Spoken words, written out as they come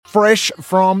fresh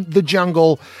from the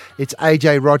jungle. It's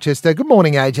AJ Rochester. Good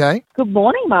morning, AJ. Good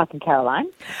morning, Mark and Caroline.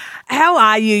 How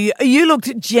are you? You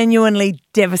looked genuinely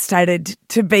devastated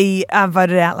to be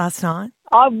voted out last night.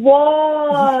 I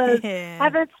was. Yeah.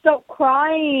 Haven't stopped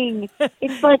crying.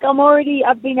 It's like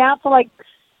I've been out for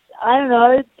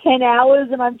 10 hours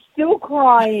and I'm still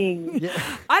crying. Yeah.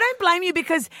 I don't blame you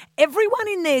because everyone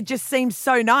in there just seems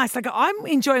so nice. Like, I'm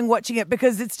enjoying watching it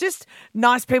because it's just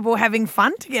nice people having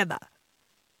fun together.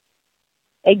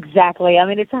 Exactly. I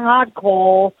mean, it's a hard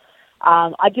call.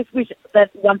 I just wish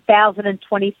that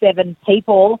 1,027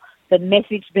 people that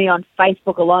messaged me on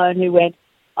Facebook alone who went,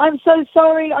 "I'm so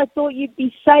sorry. I thought you'd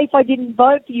be safe. I didn't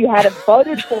vote for you. Hadn't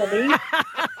voted for me."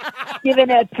 Given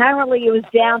apparently it was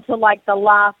down to the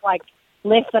last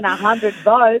less than 100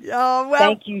 votes. Oh, well,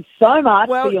 Thank you so much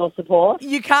for your support.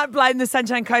 You can't blame the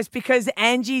Sunshine Coast because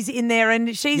Angie's in there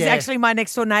and she's actually my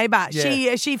next door neighbour.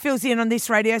 Yeah. She fills in on this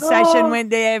radio station when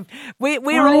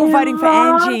we're all voting for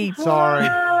Angie.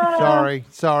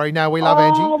 Sorry. No, we love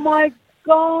Angie. Oh my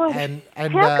God! And how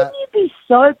can you be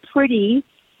so pretty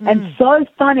and so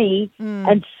funny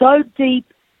and so deep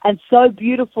and so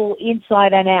beautiful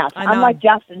inside and out? I know. Unlike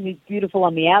Justin, who's beautiful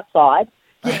on the outside.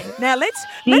 Yeah. Now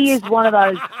He is one of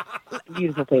those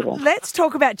beautiful people. Let's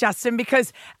talk about Justin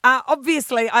because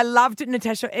obviously I loved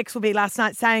Natasha Exelby last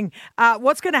night saying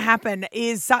what's going to happen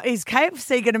is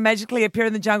KFC going to magically appear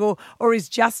in the jungle or is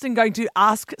Justin going to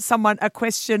ask someone a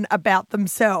question about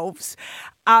themselves?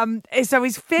 So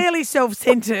he's fairly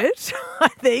self-centered, I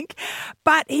think,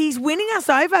 but he's winning us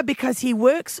over because he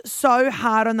works so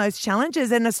hard on those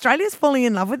challenges and Australia's falling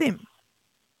in love with him.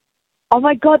 Oh,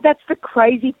 my God, that's the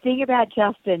crazy thing about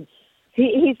Justin.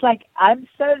 He's like, I'm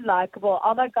so likable.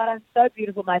 Oh, my God, I'm so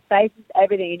beautiful. My face is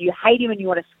everything. And you hate him and you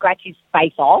want to scratch his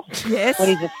face off Yes. when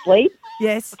he's asleep.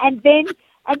 Yes. And then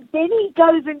he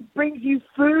goes and brings you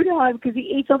food home because he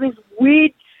eats all this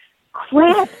weird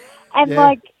crap. And,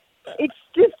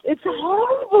 it's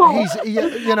horrible.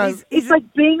 He's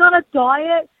like being on a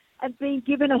diet and being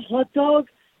given a hot dog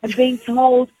and being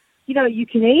told, you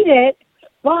can eat it,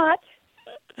 but...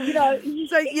 So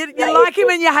you like him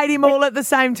and you hate him all at the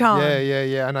same time.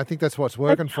 Yeah. And I think that's what's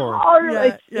working for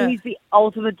him. He's the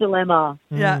ultimate dilemma.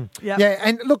 Yeah. Yeah,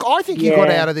 and look, I think you got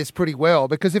out of this pretty well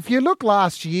because if you look at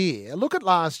last year,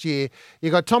 you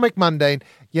got Tom McMundine,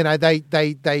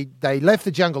 they left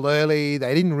the jungle early,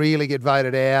 they didn't really get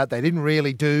voted out, they didn't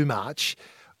really do much.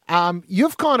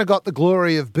 You've kind of got the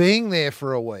glory of being there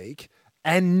for a week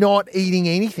and not eating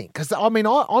anything. Because, I mean,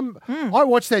 I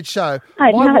watched that show.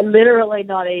 I'm literally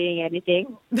not eating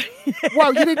anything.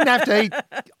 Well, you didn't have to eat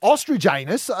ostrich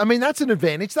anus. I mean, that's an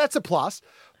advantage. That's a plus.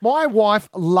 My wife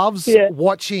loves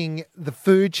watching the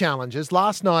food challenges.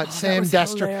 Last night, Sam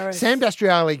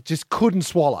Dastriali just couldn't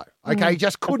swallow. Okay,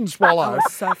 just couldn't swallow. That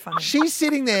was so funny. She's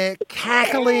sitting there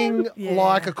cackling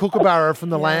like a kookaburra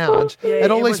from the lounge,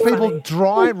 and all these people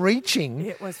dry reaching.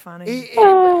 It was funny.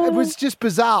 It was just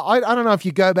bizarre. I don't know if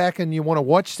you go back and you want to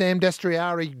watch Sam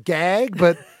Dastriali gag,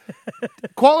 but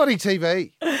quality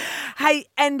TV. Hey,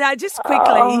 and just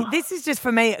quickly, this is just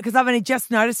for me because I've only just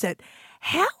noticed it.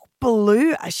 How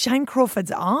blue are Shane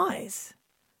Crawford's eyes?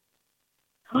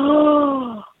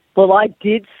 Well, I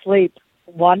did sleep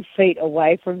 1 feet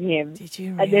away from him. Did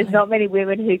you really? And there's not many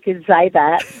women who can say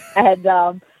that.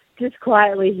 And just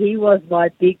quietly, he was my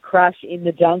big crush in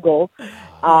the jungle.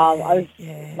 I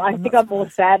think I'm more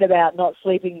sad about not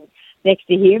sleeping next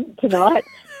to him tonight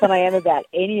than I am about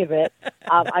any of it.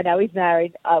 I know he's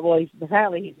married.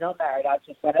 Apparently he's not married. I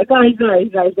just went, oh, he's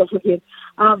got two kids.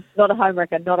 Not a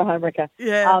homewrecker.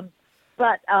 Yeah.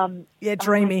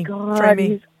 Dreamy. Oh my God,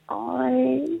 dreamy.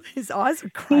 His His eyes are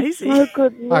crazy. He's so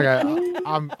good looking. Okay,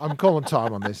 I'm calling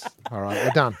time on this. All right,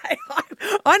 we're done.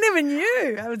 I never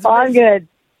knew. I'm going to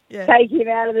Yeah. take him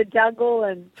out of the jungle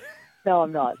and... No,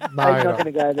 I'm not. No, I'm you're not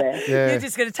going to go there. Yeah. You're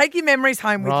just going to take your memories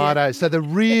home with you. Righto. So the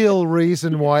real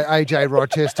reason why AJ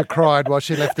Rochester cried while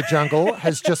she left the jungle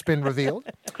has just been revealed.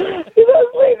 He was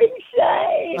leaving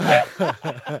Shane.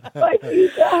 My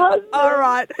future husband. All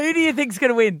right. Who do you think's going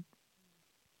to win?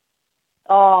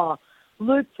 Oh,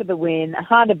 Luke for the win,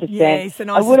 100%. Yeah, he's the I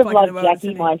nicest would have bloke in loved the world, Jackie,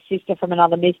 isn't he? my sister from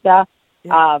another mister,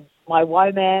 Yeah. my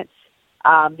romance.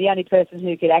 The only person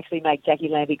who could actually make Jackie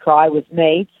Lambie cry was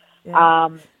me. Yeah.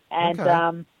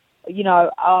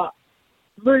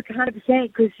 Luke, 100%,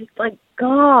 because she's like,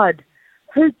 God,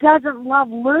 who doesn't love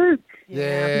Luke?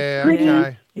 Yeah, Pretty.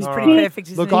 okay. He's All pretty right. perfect,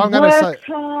 isn't Look, he? I'm going to say Works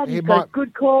hard, he he's might- got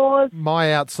good cause.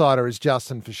 my outsider is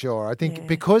Justin for sure. I think Yeah.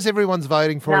 because everyone's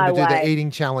voting for him No to do the way.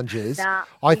 eating challenges, Nah,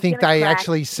 I he's think gonna they crack.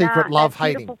 actually secret Nah, love that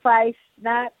hating. beautiful face.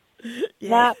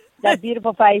 Nah, that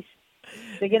beautiful face.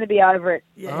 They're going to be over it.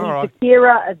 Yeah. All right. He's the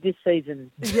Kira of this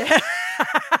season. Yeah.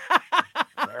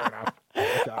 Fair enough.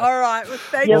 Okay. All right. Well,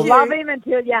 thank You you. love him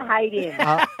until you hate him.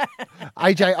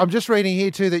 AJ, I'm just reading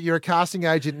here too that you're a casting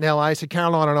agent in LA, so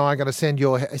Caroline and I are going to send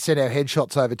our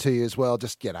headshots over to you as well.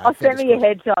 Just Send me your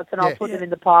headshots and I'll put them in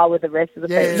the pile with the rest of the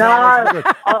Yeah, people. yeah,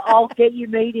 No, I'll get you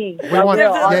meetings.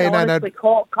 Honestly,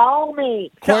 call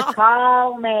me.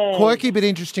 Call me. Quirky but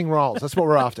interesting roles. That's what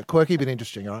we're after. Quirky but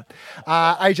interesting, all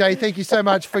right? AJ, thank you so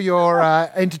much for your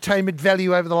entertainment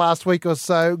value over the last week or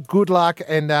so. Good luck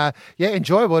and,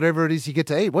 enjoy whatever it is you get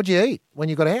to eat. What'd you eat when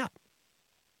you got out?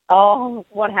 Oh,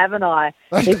 what haven't I?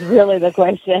 Is really the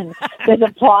question. There's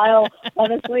a pile,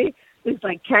 honestly. There's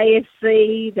like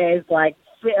KFC. There's like,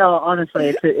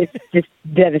 honestly, it's just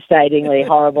devastatingly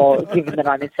horrible given that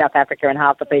I'm in South Africa and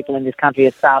half the people in this country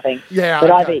are starving. Yeah, but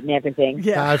okay. I've eaten everything.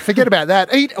 Yeah. Forget about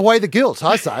that. Eat away the guilt,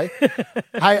 I say.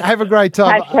 Hey, have a great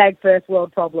time. Hashtag first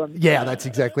world problem. Yeah, that's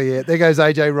exactly it. There goes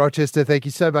AJ Rochester. Thank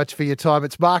you so much for your time.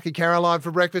 It's Mark and Caroline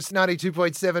for breakfast,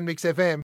 92.7 Mix FM.